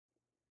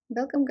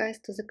Welcome guys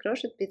to the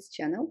Crochet Bits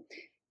channel.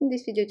 In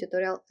this video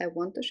tutorial I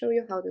want to show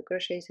you how to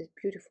crochet this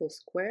beautiful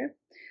square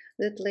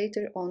that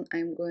later on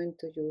I'm going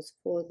to use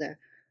for the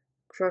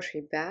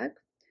crochet bag.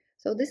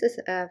 So this is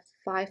a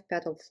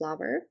 5-petal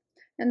flower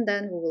and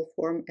then we will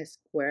form a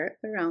square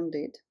around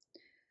it.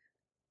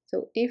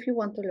 So if you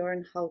want to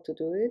learn how to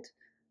do it,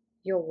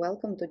 you're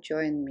welcome to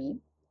join me.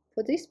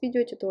 For this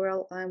video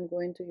tutorial I'm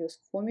going to use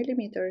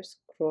 4mm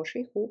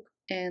crochet hook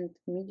and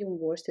medium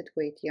worsted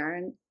weight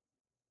yarn,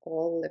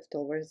 all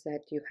leftovers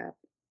that you have,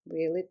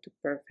 really to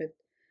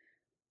perfect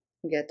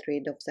get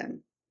rid of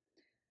them.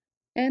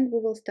 And we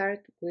will start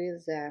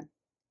with the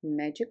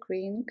magic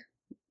ring.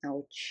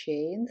 Now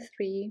chain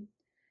 3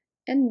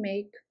 and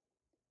make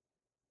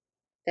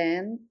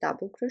 10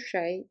 double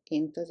crochet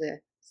into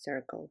the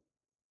circle.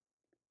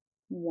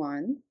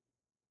 1,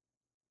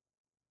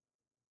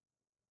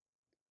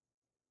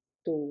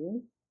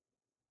 2,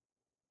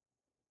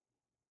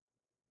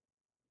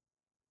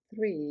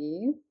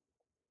 3,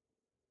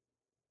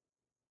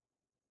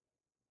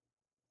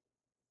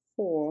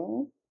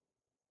 4,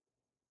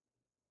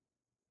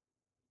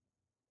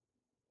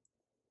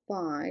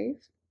 5.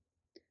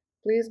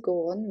 Please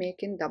go on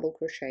making double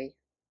crochet,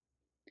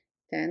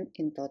 10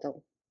 in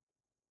total.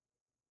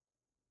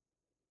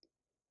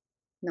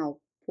 Now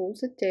pull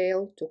the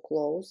tail to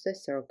close the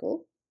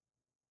circle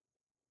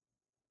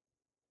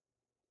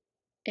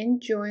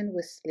and join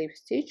with slip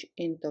stitch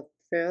into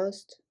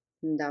first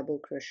double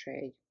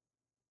crochet,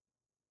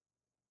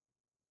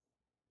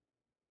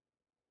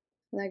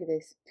 like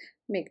this.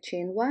 Make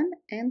chain 1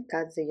 and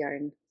cut the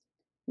yarn.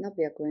 Now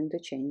we are going to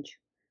change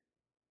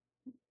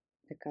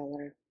the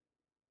color.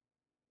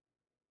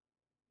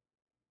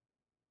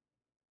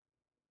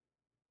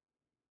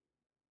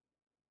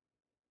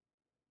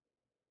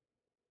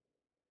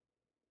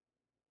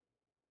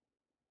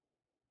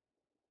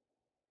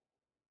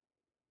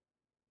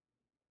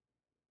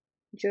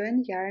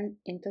 Join yarn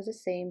into the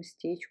same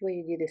stitch where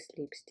you did a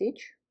slip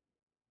stitch.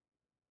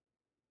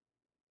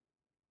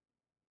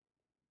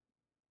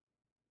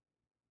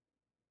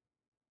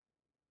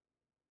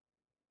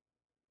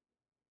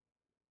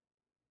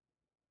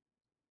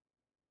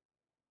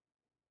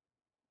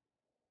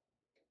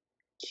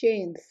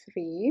 Chain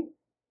 3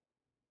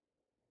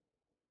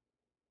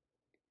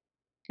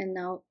 and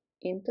now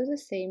into the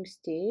same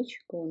stitch,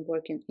 go on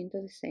working into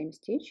the same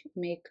stitch,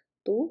 make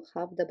 2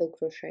 half double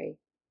crochet.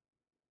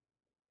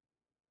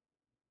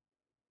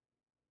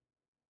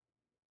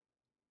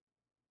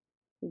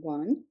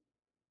 1,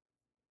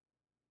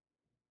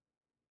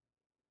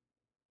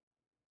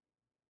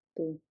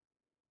 2.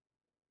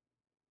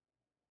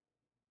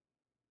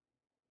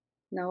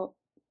 Now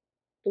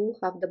 2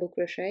 half double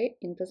crochet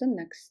into the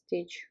next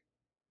stitch.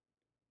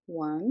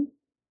 1,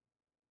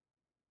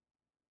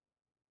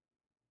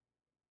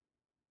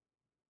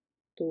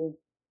 2,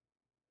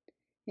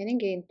 and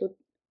again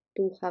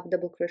 2 half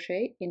double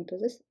crochet into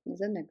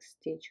the next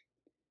stitch.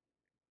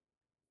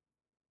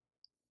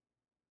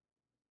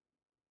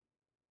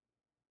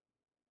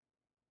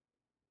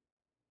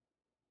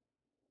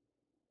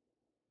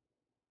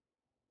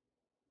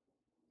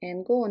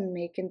 And go on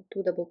making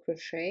 2 double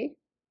crochet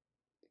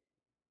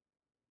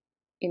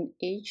in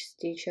each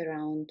stitch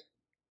around.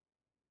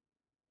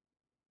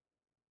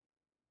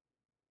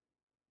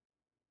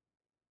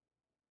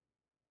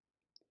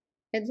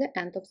 At the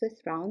end of this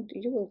round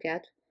you will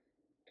get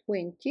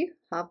 20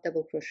 half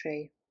double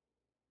crochet.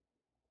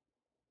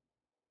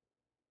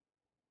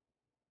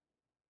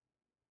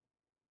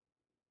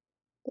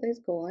 Please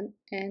go on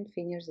and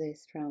finish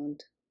this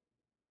round.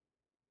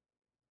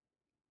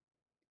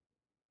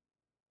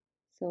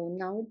 So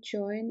now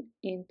join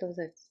into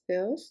the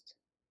first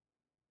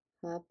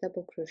half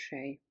double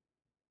crochet,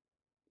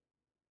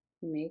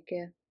 make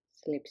a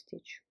slip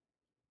stitch,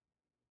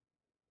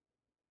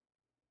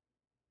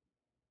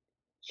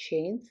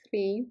 chain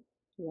 3,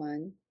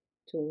 1,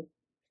 2,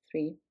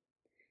 3,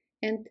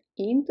 and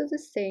into the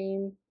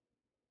same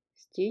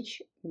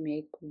stitch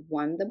make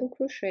 1 double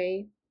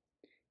crochet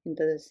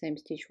into the same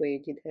stitch where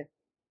you did a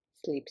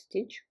slip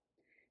stitch,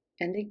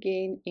 and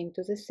again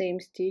into the same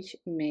stitch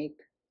make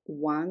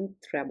 1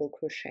 treble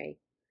crochet,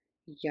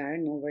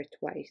 yarn over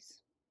twice.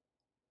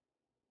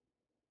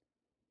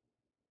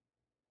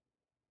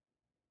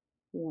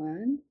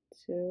 1,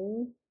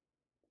 2,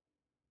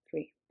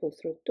 3, pull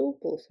through 2,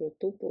 pull through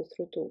 2, pull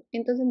through 2.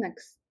 Into the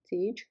next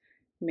stitch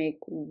make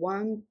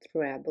 1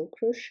 treble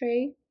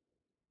crochet,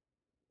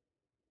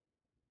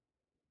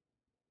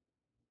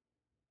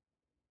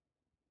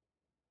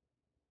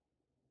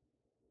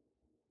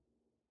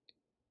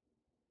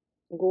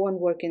 go on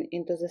working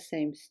into the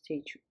same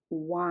stitch,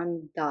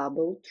 1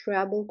 double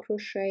treble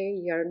crochet,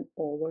 yarn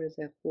over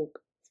the hook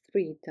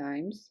 3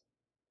 times,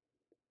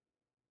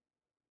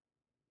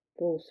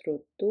 pull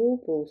through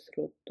 2, pull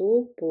through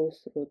 2, pull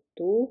through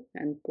 2,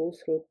 and pull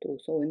through 2,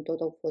 so in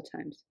total 4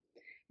 times.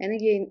 And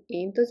again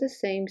into the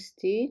same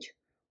stitch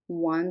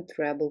 1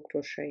 treble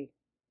crochet.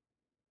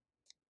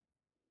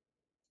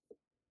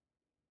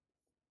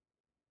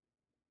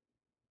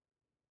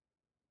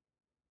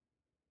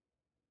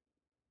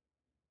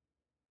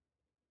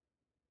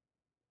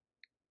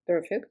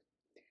 Perfect.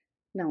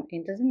 Now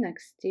into the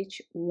next stitch,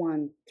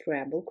 one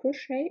treble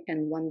crochet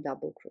and one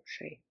double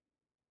crochet.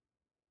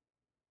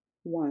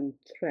 One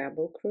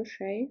treble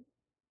crochet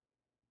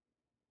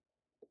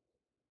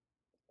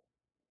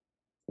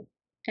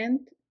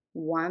and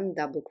one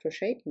double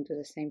crochet into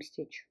the same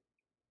stitch.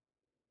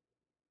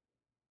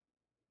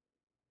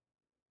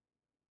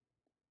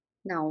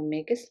 Now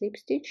make a slip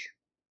stitch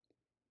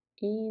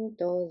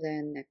into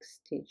the next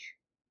stitch.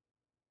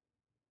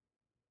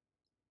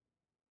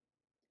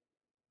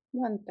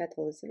 One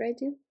petal is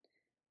ready,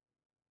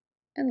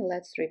 and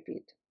let's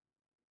repeat.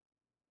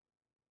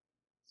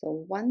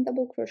 So one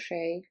double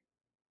crochet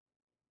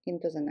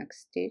into the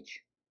next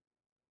stitch,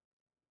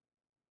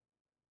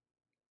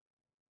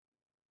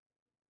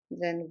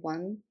 then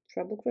one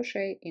treble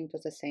crochet into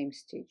the same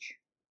stitch.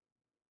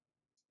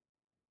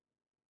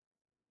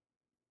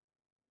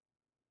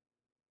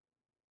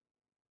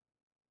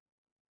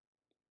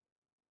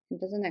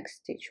 Into the next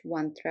stitch,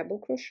 one treble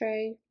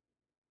crochet,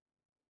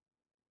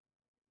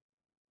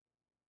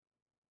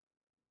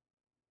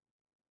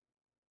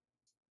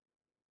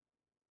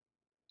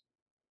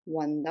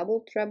 one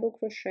double treble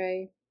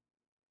crochet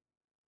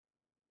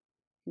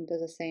into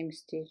the same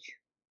stitch,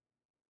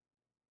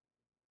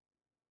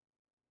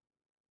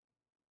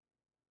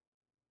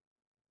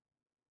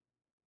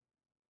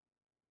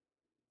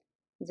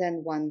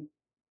 then one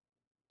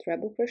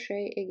treble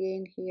crochet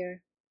again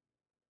here,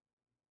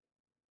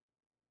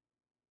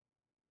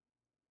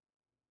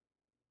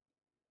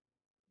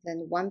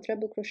 then one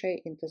treble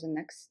crochet into the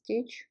next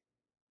stitch,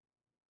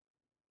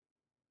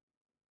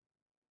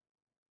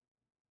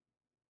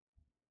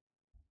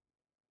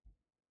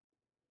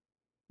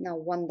 now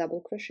one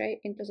double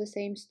crochet into the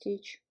same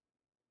stitch,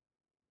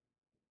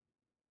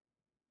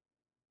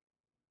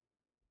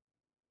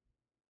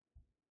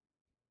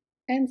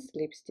 and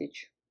slip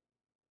stitch.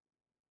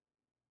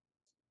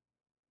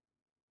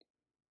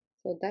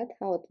 So that's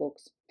how it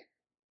looks.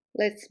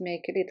 Let's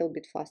make a little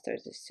bit faster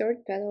the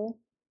third petal,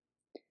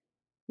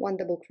 one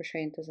double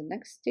crochet into the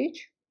next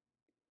stitch,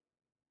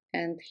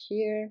 and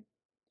here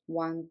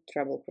one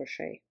treble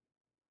crochet.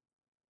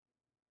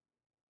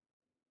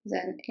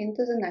 Then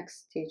into the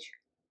next stitch,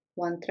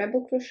 one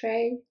treble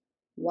crochet,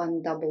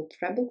 one double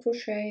treble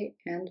crochet,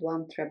 and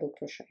one treble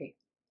crochet.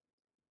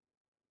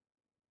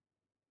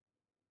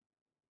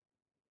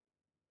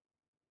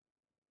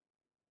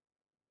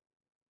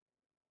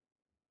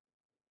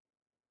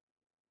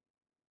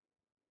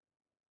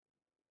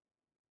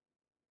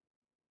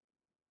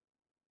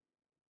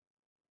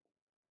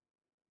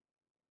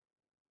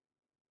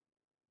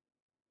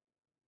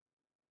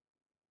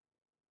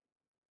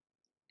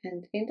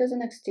 And into the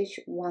next stitch,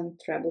 one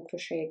treble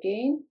crochet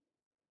again,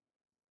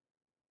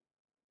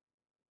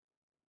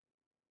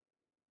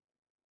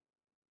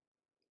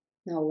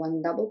 now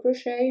one double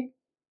crochet,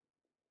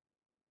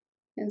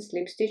 and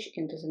slip stitch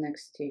into the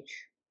next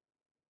stitch.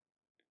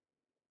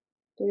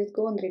 Please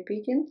go on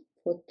repeating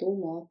for 2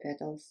 more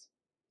petals.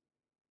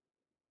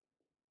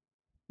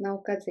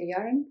 Now cut the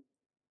yarn,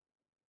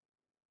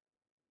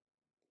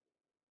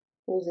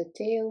 pull the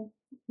tail.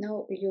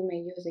 Now you may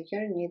use a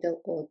yarn needle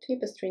or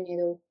tapestry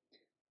needle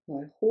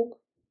or a hook.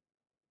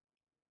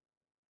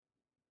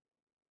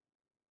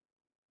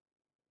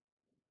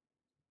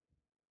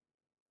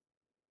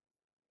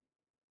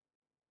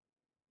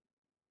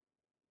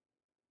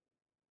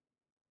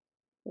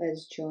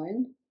 Let's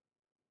join.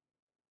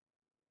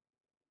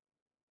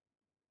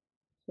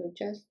 So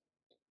just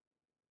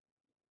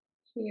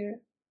here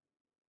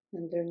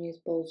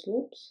underneath both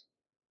loops,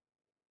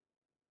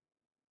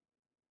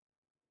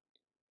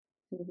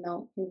 and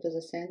now into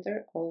the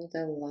center of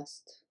the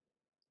last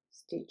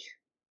stitch.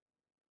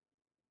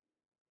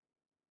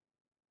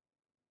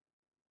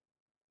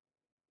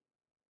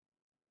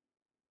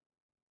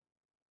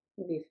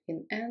 Weave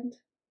in end,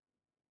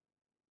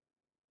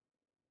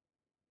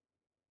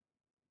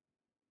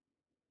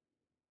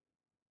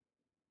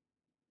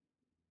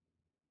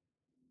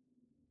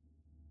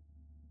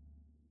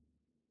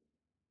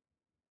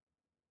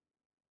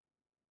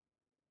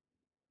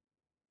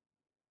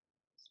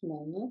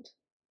 small knot,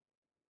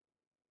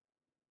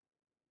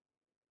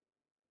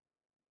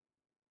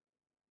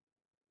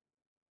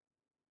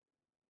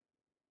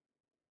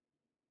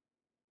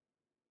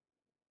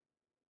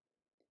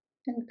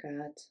 and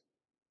cut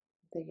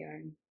the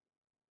yarn.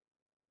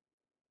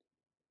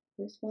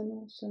 This one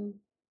also,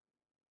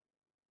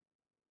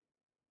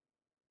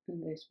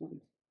 and this one.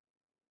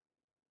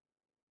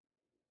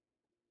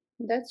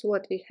 That's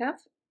what we have.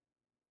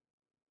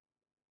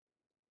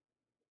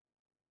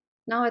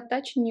 Now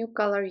attach new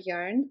color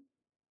yarn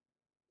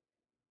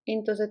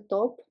into the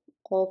top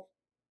of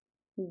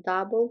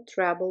double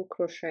treble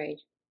crochet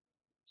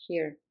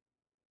here.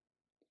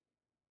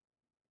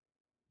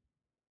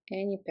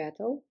 Any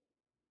petal,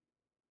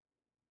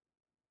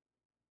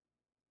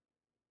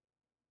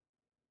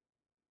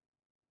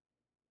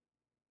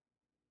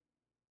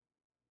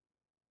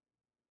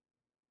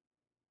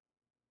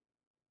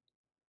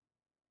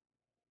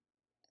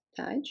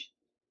 attach,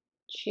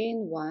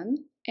 chain 1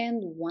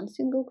 and 1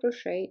 single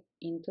crochet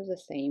into the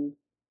same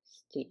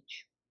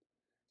stitch.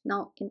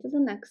 Now into the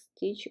next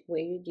stitch where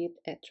you did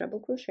a treble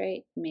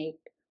crochet, make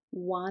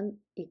one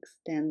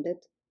extended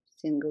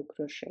single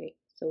crochet.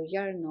 So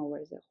yarn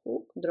over the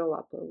hook, draw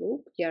up a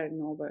loop,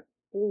 yarn over,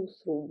 pull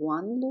through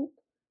one loop,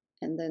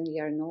 and then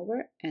yarn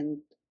over and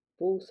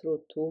pull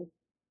through two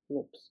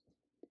loops.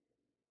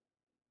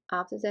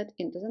 After that,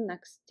 into the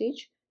next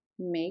stitch,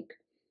 make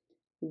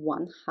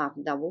one half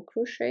double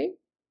crochet.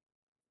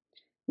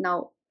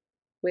 Now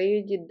where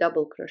you did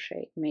double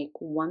crochet, make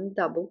one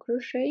double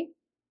crochet,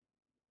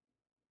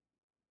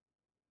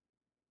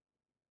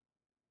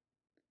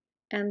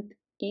 and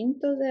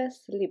into the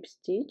slip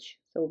stitch,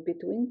 so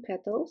between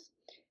petals,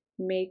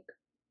 make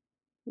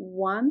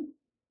one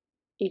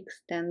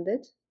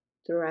extended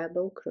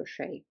treble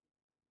crochet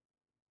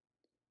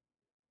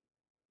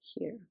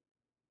here.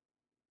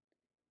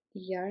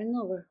 Yarn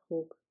over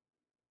hook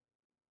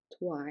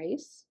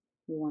twice,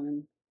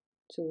 one,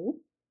 two,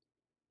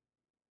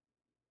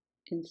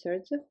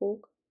 insert the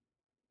hook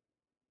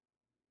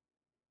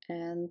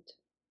and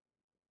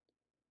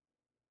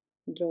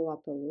draw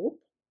up a loop.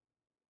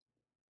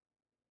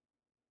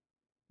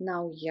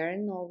 Now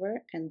yarn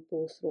over and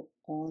pull through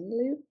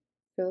only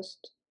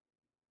first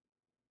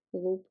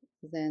loop,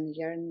 then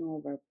yarn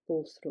over,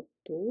 pull through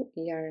two,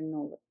 yarn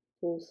over,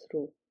 pull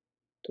through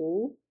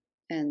two,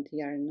 and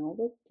yarn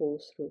over,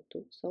 pull through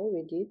two. So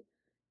we did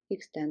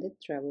extended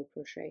treble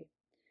crochet.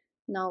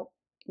 Now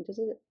into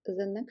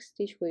the next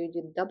stitch where you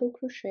did double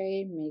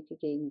crochet, make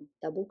again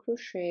double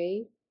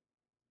crochet,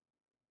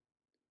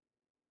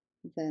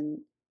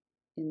 then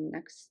in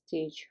next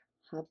stitch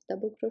half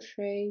double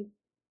crochet,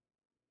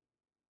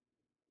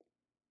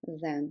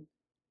 then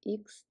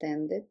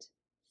extended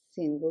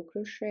single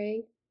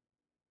crochet,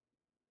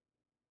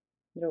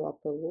 draw up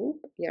a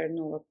loop, yarn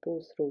over,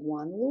 pull through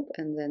one loop,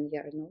 and then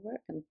yarn over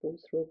and pull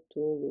through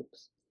two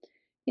loops.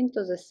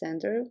 Into the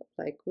center,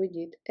 like we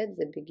did at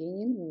the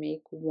beginning,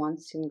 make one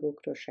single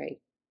crochet.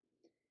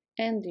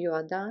 And you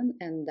are done,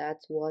 and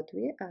that's what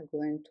we are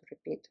going to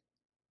repeat.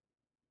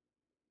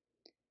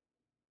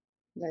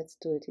 Let's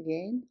do it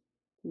again.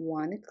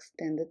 One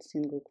extended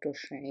single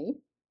crochet,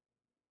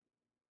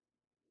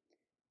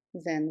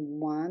 then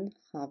one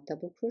half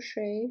double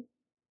crochet,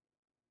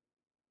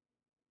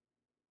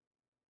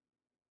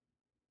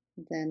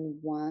 then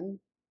one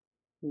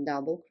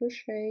double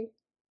crochet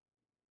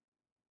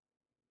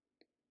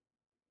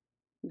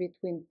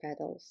between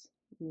petals,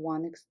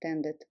 one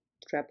extended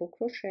treble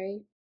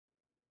crochet,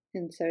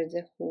 insert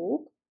the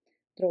hook,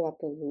 draw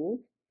up a loop,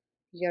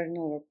 yarn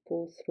over,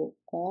 pull through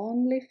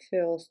only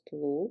first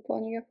loop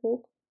on your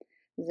hook,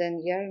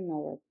 then yarn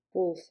over,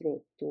 pull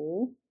through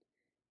two,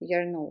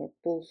 yarn over,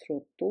 pull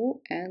through two,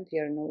 and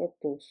yarn over,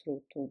 pull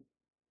through two.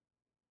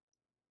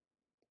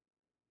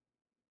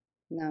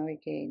 Now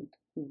again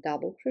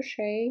double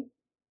crochet,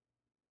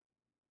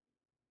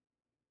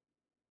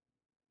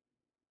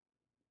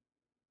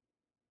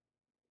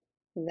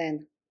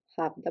 then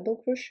half double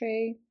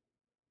crochet,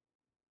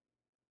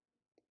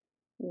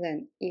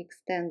 then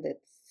extended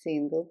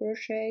single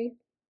crochet,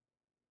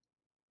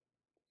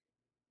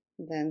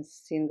 then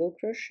single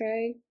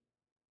crochet,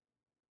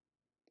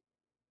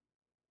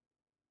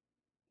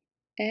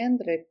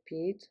 and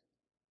repeat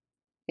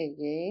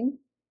again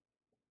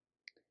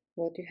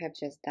what you have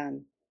just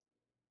done.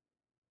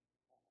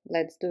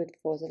 Let's do it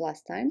for the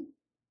last time.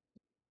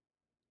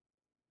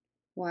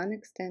 One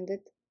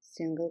extended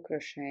single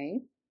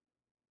crochet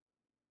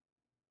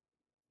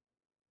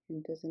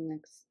into the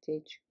next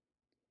stitch,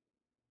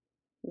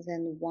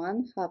 then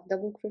one half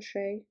double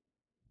crochet,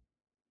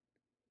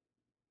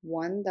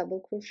 one double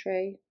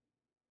crochet,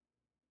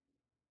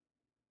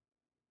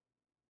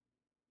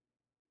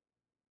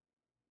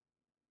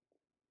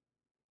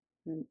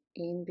 and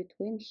in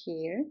between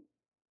here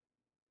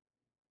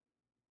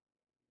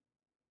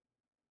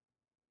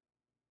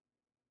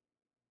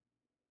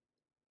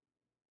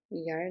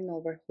yarn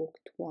over hook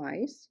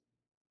twice,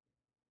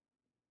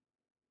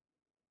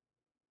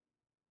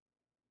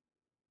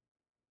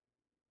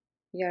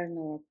 yarn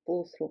over,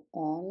 pull through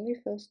only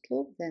first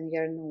loop, then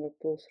yarn over,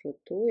 pull through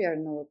two,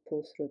 yarn over,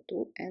 pull through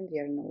two, and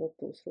yarn over,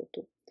 pull through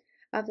two.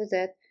 After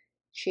that,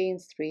 chain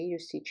three, you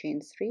see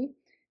chain three,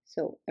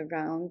 so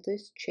around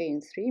this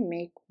chain three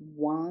make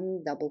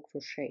one double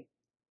crochet.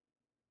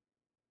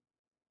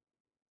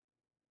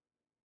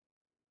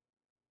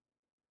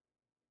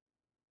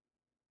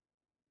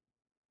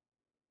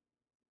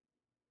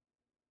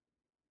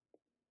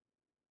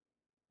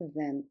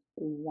 Then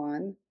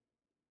one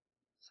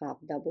half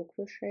double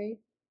crochet,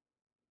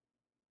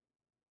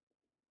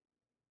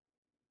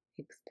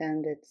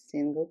 extended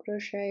single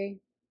crochet,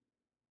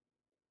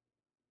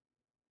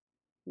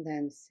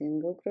 then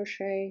single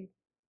crochet,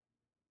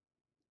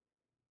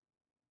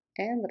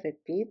 and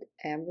repeat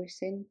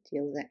everything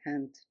till the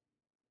end.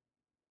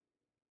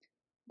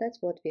 That's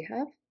what we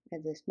have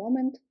at this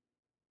moment.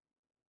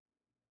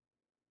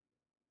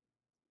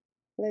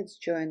 Let's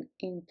join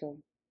into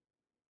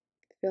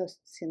first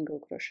single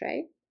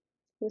crochet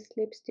with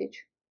slip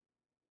stitch,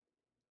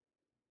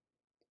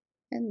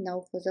 and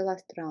now for the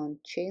last round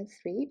chain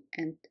three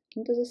and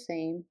into the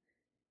same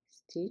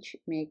stitch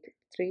make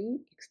 3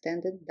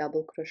 extended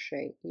double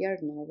crochet,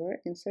 yarn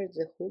over, insert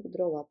the hook,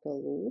 draw up a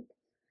loop,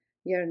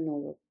 yarn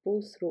over,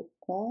 pull through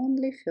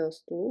only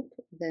first loop,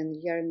 then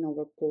yarn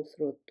over, pull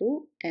through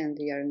 2, and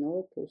yarn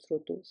over, pull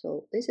through 2.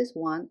 So this is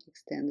one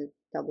extended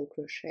double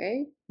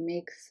crochet,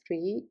 make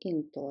 3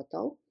 in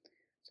total.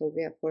 So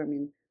we are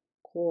forming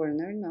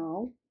corner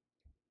now.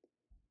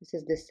 This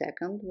is the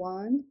second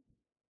one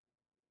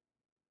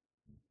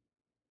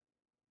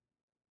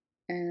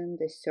and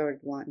the third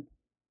one.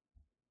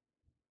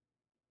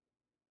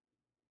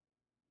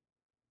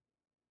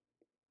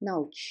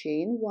 Now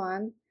chain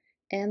 1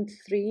 and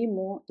 3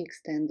 more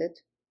extended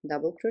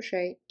double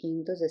crochet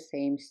into the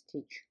same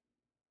stitch.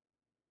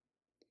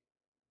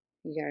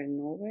 Yarn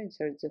over,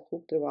 insert the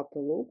hook, draw up a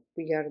loop,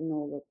 yarn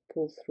over,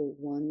 pull through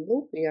 1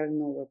 loop, yarn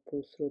over,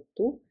 pull through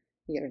 2,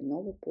 yarn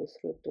over, pull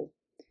through 2.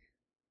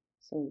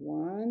 So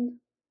 1,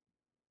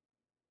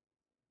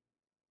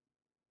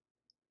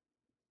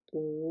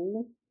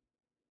 2,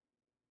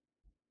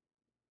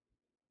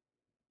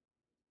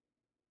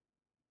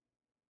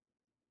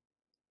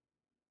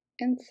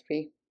 and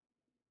 3.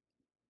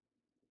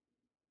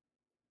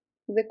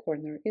 The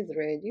corner is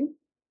ready.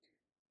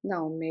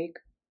 Now make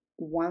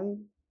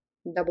 1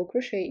 double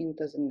crochet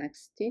into the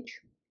next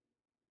stitch,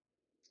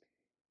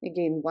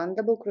 again 1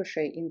 double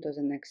crochet into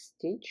the next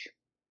stitch,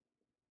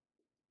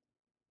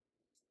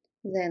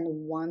 then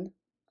 1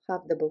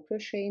 half double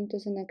crochet into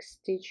the next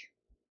stitch,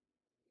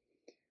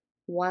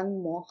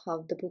 1 more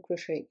half double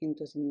crochet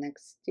into the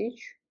next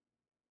stitch.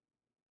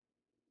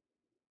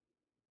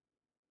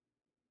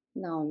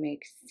 Now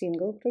make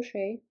single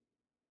crochet,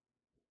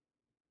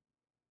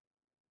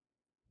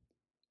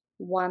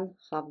 1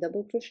 half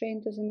double crochet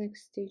into the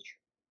next stitch,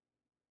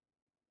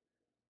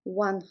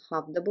 1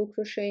 half double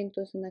crochet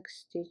into the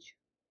next stitch,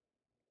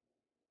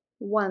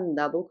 1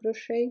 double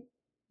crochet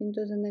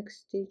into the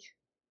next stitch,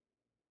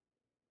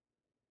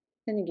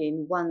 and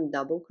again 1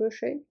 double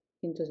crochet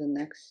into the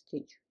next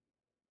stitch.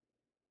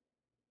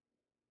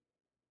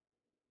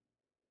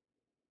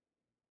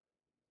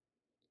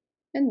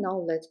 And now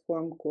let's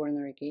form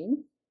corner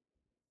again.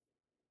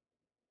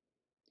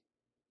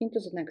 Into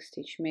the next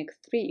stitch make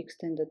 3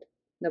 extended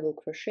double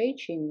crochet,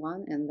 chain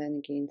 1, and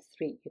then again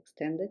 3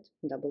 extended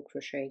double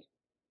crochet.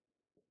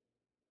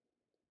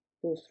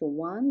 Pull through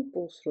 1,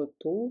 pull through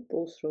 2,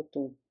 pull through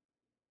 2.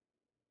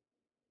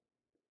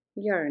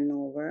 Yarn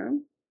over,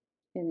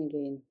 and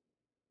again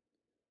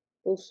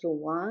pull through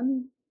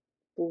 1,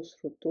 pull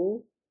through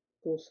 2,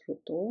 pull through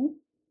 2,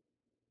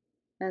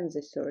 and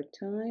the third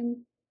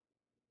time.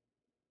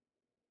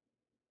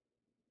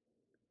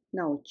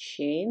 Now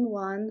chain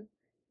 1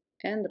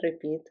 and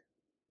repeat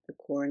the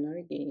corner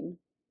again.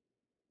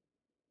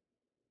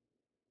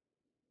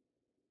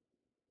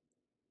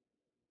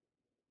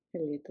 A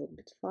little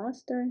bit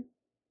faster.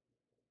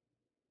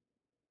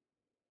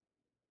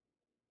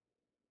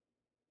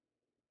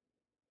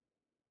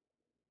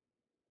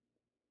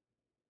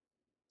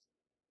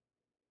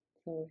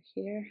 So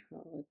here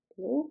how it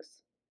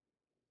looks.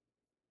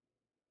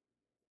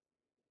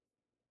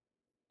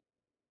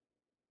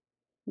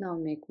 Now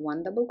make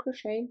 1 double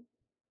crochet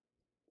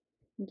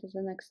into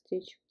the next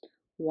stitch,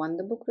 1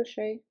 double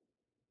crochet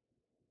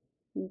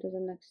into the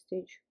next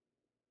stitch,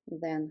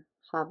 then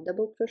half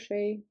double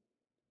crochet,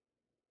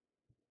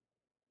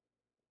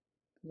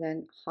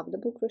 then half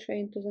double crochet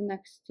into the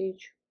next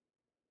stitch,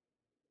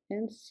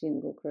 and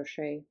single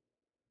crochet,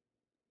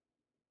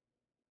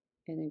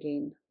 and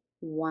again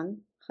 1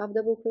 half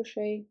double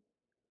crochet,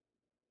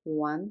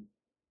 1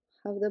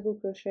 half double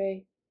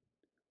crochet,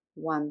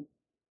 1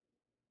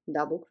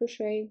 double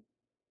crochet,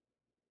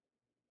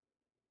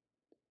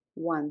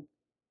 1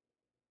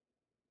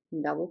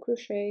 double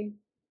crochet,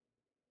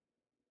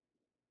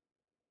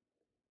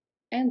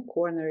 and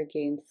corner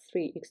again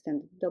 3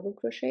 extended double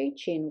crochet,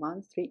 chain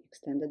 1, 3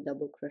 extended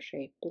double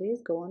crochet.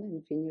 Please go on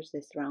and finish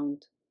this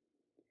round.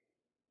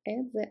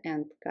 At the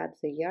end cut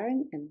the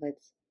yarn and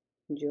let's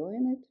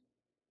join it.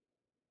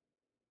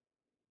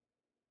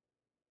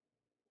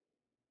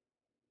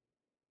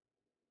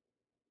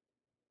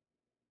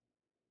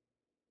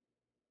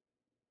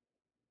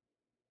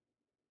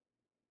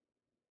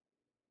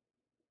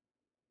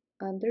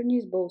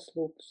 Underneath both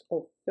loops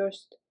of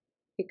first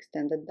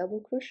extended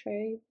double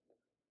crochet,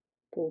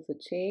 pull the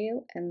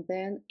tail, and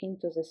then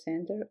into the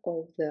center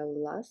of the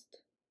last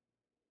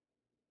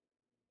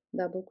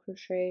double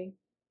crochet,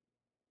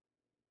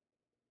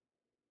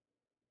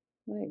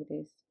 like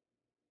this.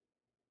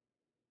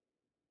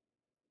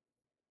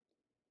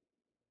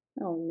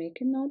 Now make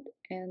a knot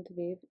and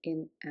weave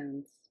in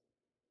ends.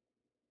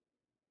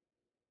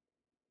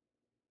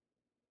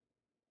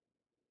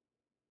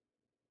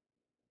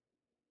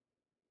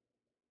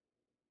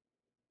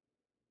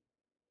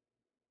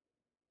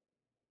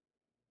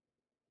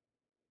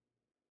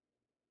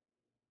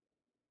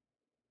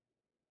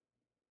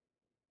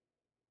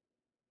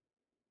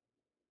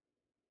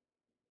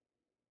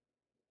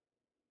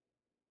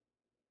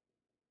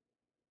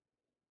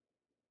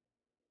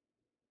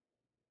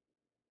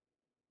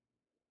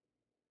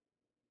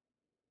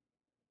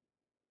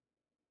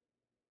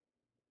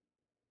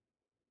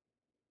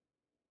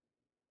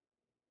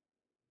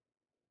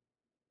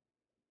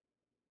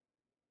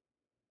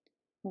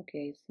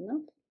 Okay, it's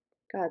enough.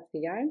 Cut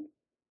the yarn.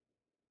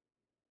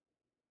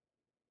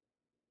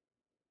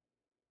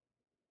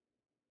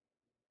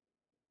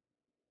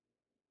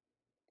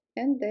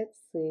 And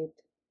that's it.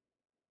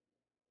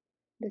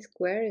 The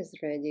square is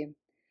ready.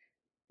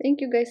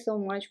 Thank you guys so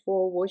much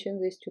for watching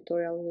this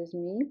tutorial with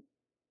me.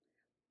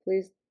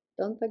 Please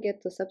don't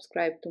forget to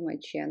subscribe to my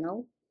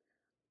channel,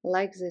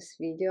 like this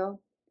video,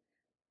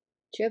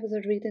 check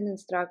the written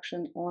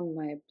instruction on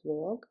my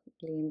blog,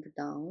 link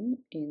down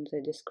in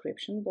the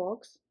description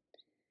box.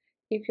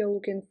 If you're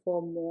looking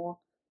for more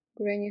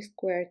granny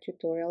square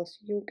tutorials,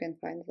 you can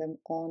find them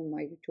on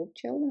my YouTube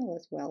channel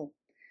as well.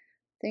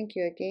 Thank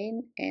you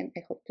again, and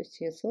I hope to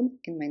see you soon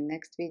in my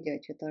next video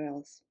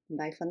tutorials.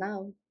 Bye for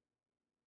now!